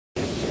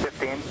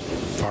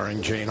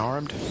Firing chain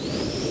armed.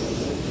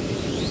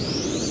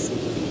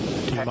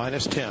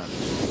 T-minus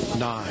 10,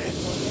 9,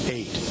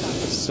 8,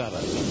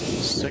 7,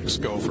 6.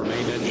 Go for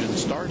main engine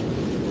start.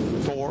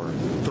 4,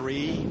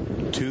 3,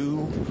 2,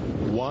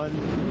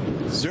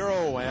 1,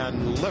 0.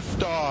 And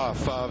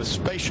liftoff of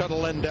Space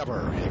Shuttle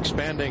Endeavour,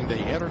 expanding the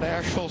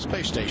International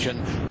Space Station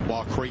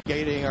while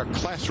creating a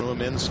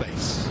classroom in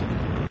space.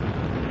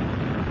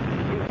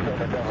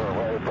 Endeavour,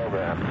 away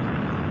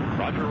program.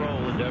 Roger,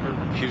 roll, Endeavour.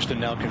 Houston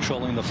now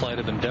controlling the flight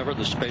of Endeavour.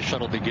 The space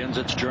shuttle begins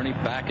its journey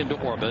back into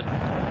orbit.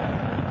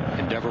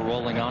 Endeavour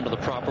rolling onto the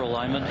proper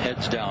alignment,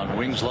 heads down,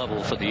 wings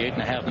level for the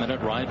 8.5-minute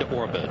ride to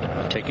orbit,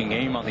 taking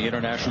aim on the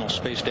International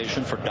Space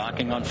Station for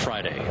docking on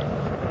Friday.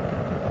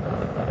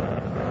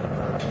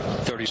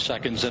 30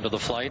 seconds into the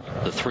flight,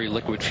 the 3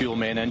 liquid fuel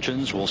main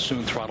engines will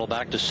soon throttle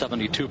back to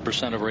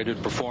 72% of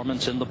rated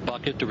performance in the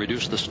bucket to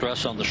reduce the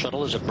stress on the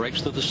shuttle as it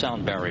breaks through the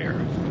sound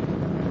barrier.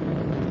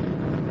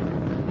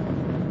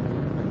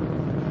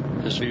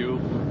 This view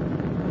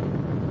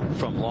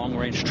from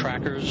long-range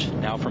trackers,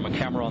 now from a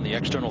camera on the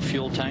external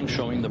fuel tank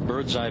showing the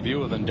bird's eye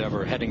view of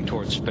Endeavour heading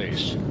towards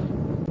space.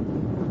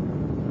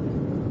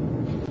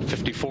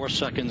 54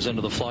 seconds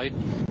into the flight,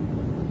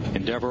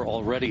 Endeavour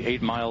already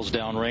 8 miles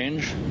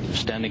downrange,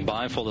 standing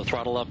by for the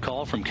throttle up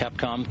call from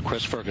Capcom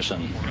Chris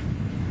Ferguson.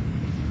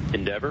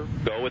 Endeavour,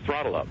 go with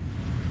throttle up.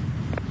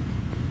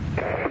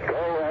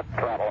 Go at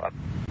throttle up.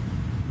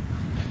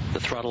 The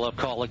throttle up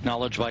call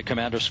acknowledged by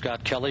Commander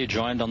Scott Kelly,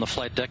 joined on the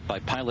flight deck by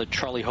pilot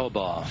Charlie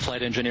Hobaugh,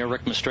 flight engineer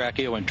Rick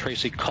Mastracchio and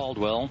Tracy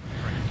Caldwell,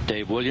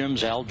 Dave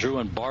Williams, Al Drew,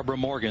 and Barbara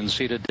Morgan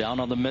seated down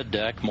on the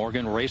middeck,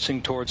 Morgan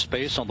racing towards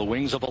space on the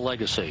wings of a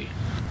Legacy.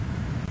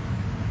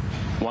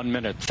 1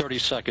 minute, 30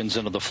 seconds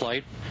into the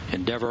flight,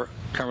 Endeavour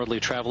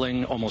currently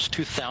traveling almost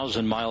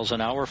 2,000 miles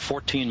an hour,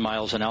 14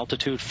 miles in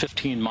altitude,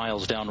 15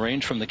 miles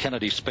downrange from the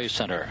Kennedy Space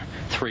Center.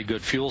 3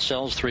 good fuel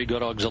cells, 3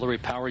 good auxiliary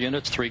power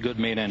units, 3 good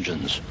main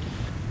engines.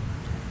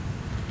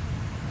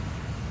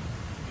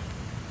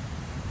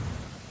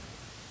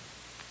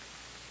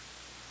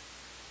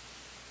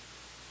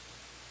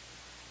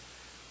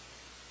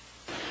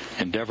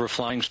 Endeavour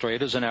flying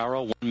straight as an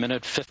arrow, 1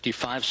 minute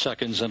 55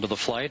 seconds into the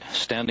flight,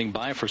 standing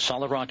by for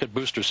solid rocket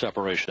booster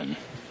separation.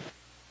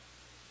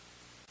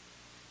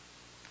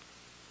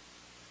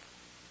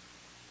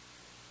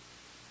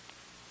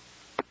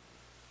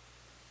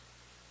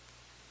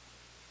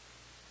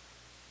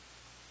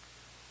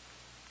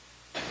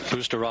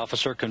 Booster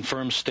officer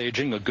confirms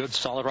staging a good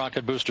solid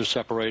rocket booster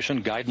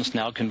separation, guidance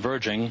now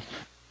converging.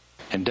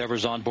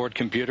 Endeavour's onboard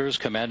computers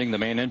commanding the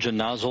main engine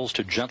nozzles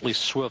to gently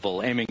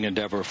swivel, aiming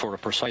Endeavour for a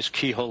precise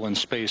keyhole in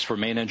space for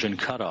main engine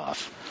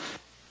cutoff.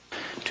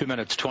 2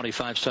 minutes,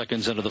 25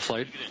 seconds into the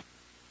flight.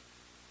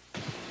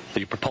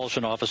 The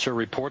propulsion officer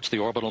reports the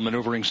orbital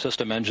maneuvering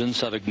system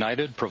engines have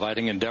ignited,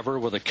 providing Endeavour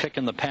with a kick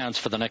in the pants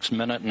for the next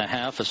minute and a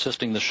half,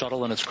 assisting the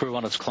shuttle and its crew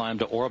on its climb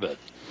to orbit.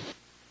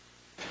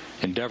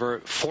 Endeavour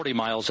 40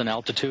 miles in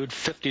altitude,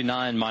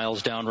 59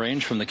 miles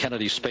downrange from the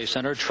Kennedy Space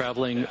Center,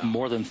 traveling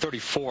more than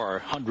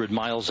 3,400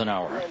 miles an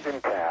hour.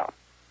 Engine cow.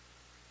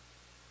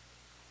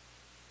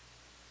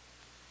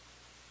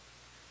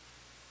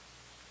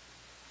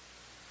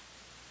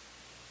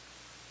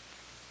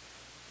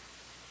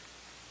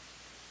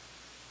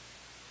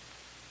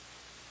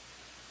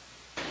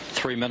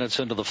 Three minutes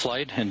into the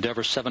flight,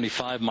 Endeavour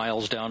 75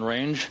 miles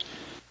downrange,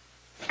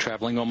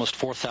 traveling almost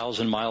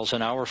 4,000 miles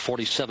an hour,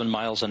 47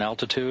 miles in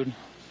altitude.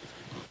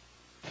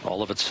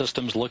 All of its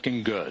systems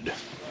looking good.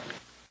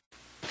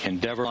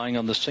 Endeavour relying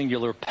on the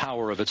singular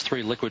power of its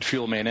 3 liquid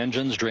fuel main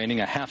engines, draining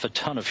a half a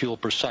ton of fuel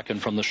per second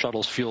from the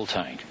shuttle's fuel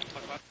tank.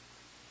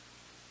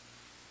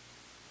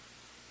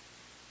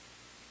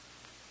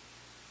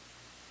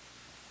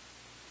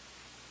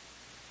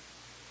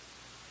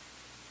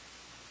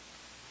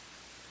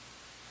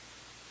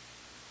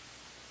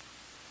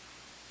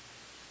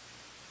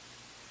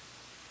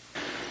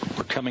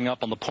 Coming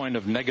up on the point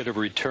of negative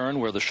return,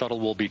 where the shuttle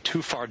will be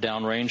too far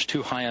downrange,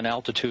 too high in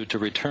altitude to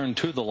return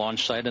to the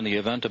launch site in the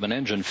event of an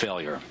engine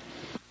failure.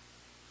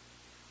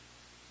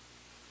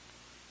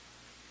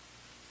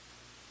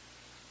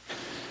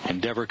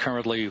 Endeavour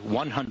currently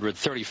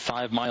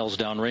 135 miles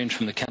downrange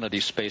from the Kennedy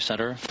Space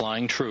Center,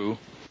 flying true.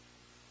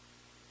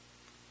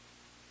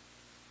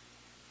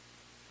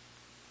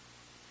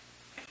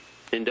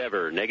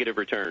 Endeavour, negative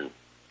return.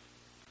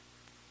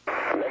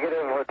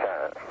 Negative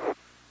return.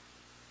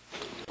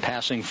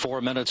 Passing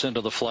 4 minutes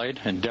into the flight,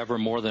 Endeavour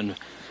more than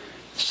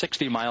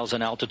 60 miles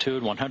in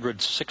altitude,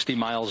 160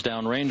 miles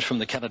downrange from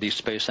the Kennedy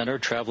Space Center,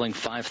 traveling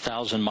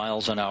 5,000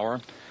 miles an hour.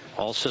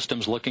 All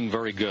systems looking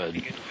very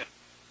good.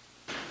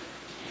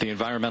 The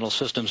Environmental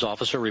Systems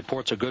Officer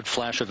reports a good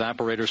flash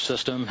evaporator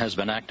system has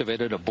been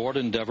activated aboard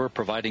Endeavour,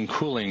 providing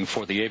cooling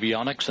for the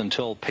avionics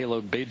until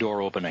payload bay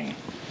door opening.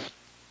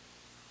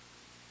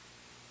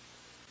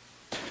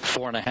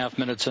 4.5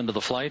 minutes into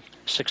the flight,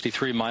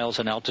 63 miles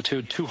in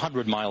altitude,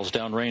 200 miles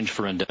downrange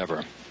for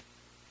Endeavour.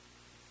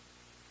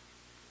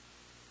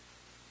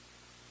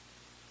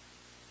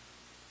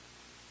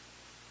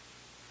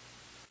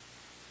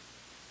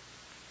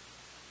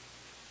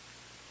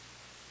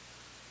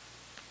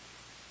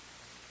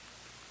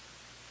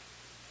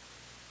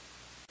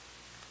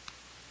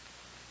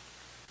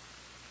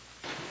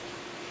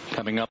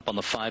 Coming up on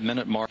the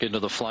 5-minute mark into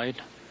the flight,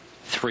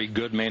 3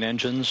 good main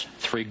engines,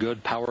 3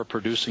 good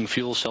power-producing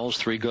fuel cells,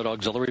 3 good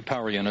auxiliary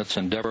power units.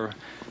 Endeavour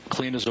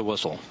clean as a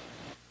whistle.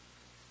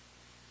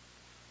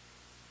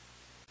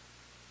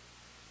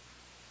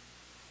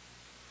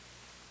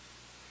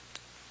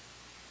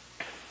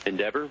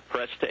 Endeavour,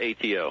 press to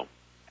ATO.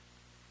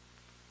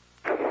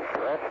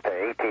 Press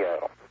to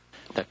ATO.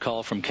 That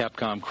call from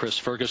Capcom Chris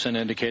Ferguson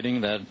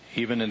indicating that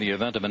even in the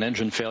event of an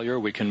engine failure,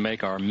 we can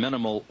make our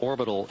minimal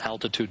orbital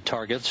altitude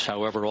targets.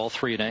 However, all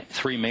three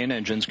main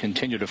engines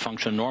continue to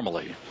function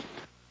normally.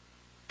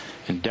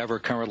 Endeavour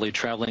currently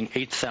traveling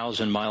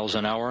 8,000 miles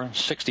an hour,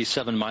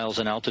 67 miles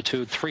in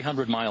altitude,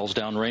 300 miles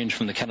downrange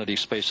from the Kennedy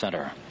Space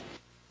Center.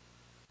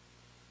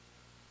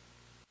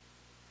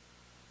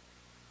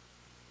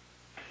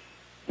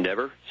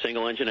 Endeavour,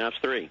 single engine ops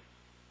 3.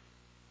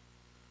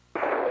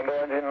 Single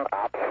engine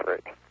ops 3.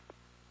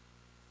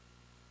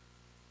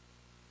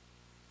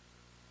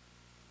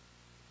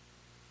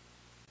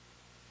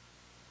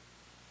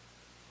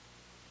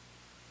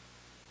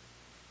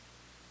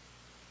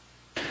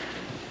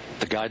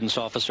 The guidance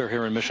officer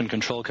here in Mission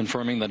Control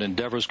confirming that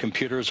Endeavour's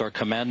computers are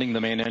commanding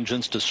the main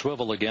engines to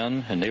swivel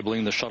again,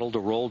 enabling the shuttle to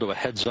roll to a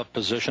heads-up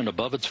position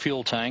above its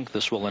fuel tank.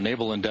 This will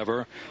enable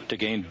Endeavour to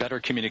gain better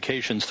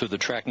communications through the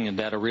tracking and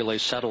data relay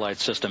satellite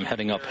system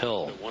heading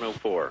uphill.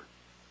 104.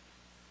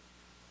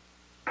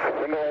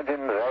 Single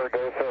engine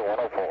Zaragoza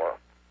 104.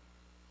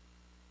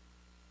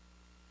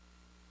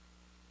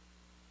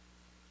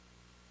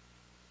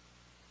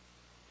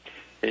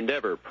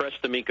 Endeavour, press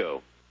to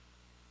MECO.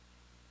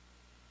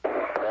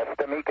 Press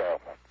to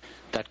MECO.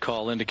 That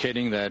call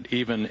indicating that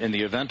even in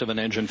the event of an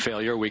engine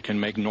failure, we can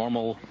make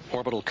normal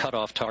orbital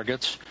cutoff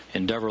targets.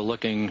 Endeavour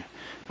looking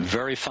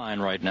very fine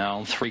right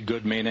now. 3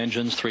 good main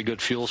engines, 3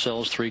 good fuel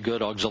cells, 3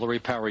 good auxiliary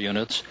power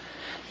units.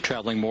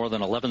 Traveling more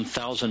than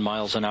 11,000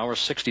 miles an hour,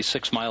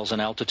 66 miles in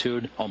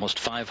altitude, almost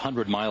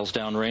 500 miles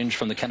downrange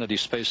from the Kennedy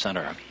Space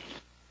Center.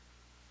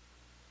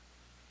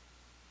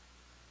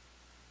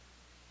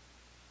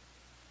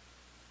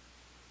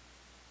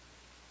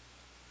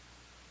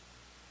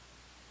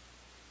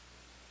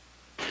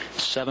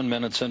 Seven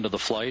minutes into the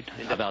flight,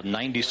 about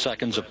 90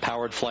 seconds of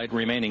powered flight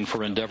remaining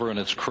for Endeavour and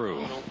its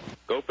crew.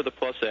 Go for the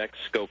plus X,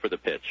 go for the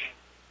pitch.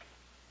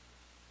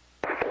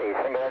 Okay,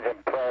 single engine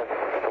plus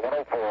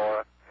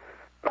 104.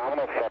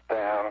 Nominal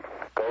shutdown.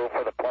 Go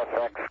for the plus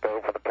X,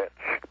 go for the pitch.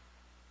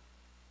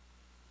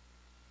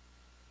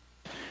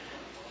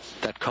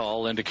 That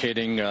call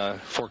indicating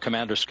for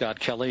Commander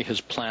Scott Kelly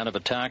his plan of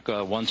attack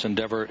once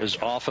Endeavour is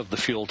off of the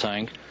fuel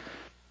tank.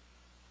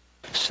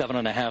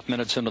 7.5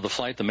 minutes into the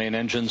flight, the main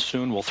engine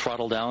soon will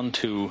throttle down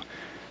to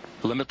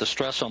limit the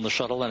stress on the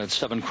shuttle and its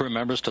 7 crew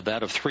members to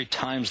that of 3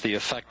 times the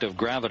effect of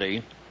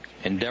gravity.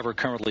 Endeavour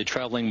currently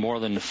traveling more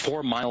than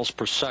 4 miles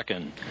per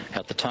second.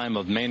 At the time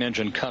of main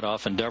engine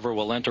cutoff, Endeavour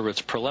will enter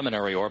its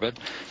preliminary orbit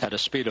at a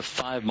speed of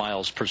 5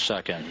 miles per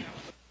second.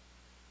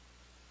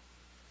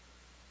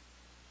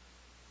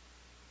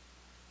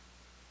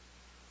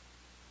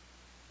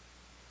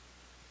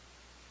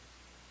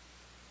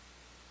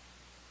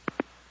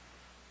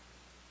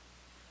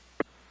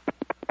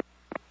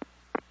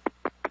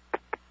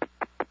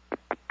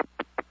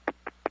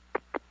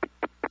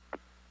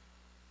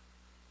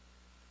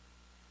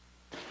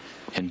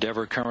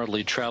 Endeavour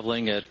currently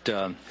traveling at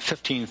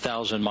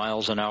 15,000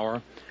 miles an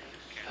hour.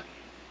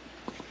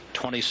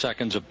 20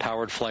 seconds of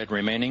powered flight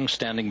remaining,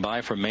 standing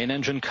by for main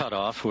engine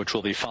cutoff, which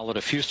will be followed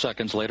a few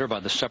seconds later by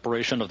the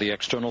separation of the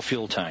external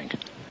fuel tank.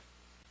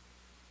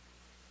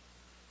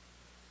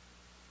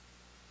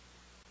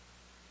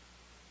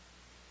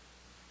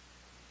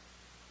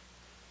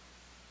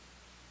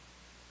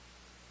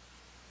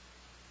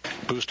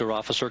 Booster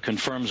officer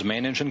confirms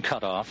main engine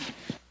cutoff.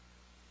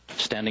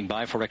 Standing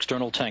by for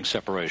external tank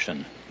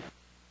separation.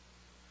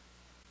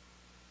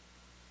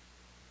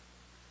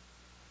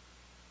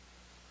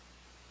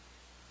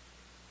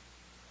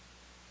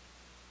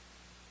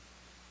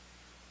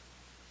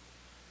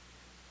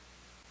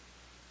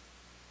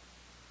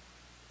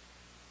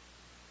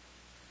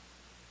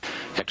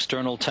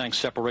 External tank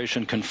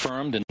separation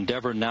confirmed.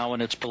 Endeavour now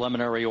in its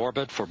preliminary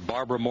orbit. For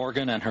Barbara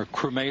Morgan and her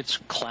crewmates,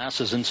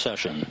 class is in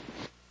session.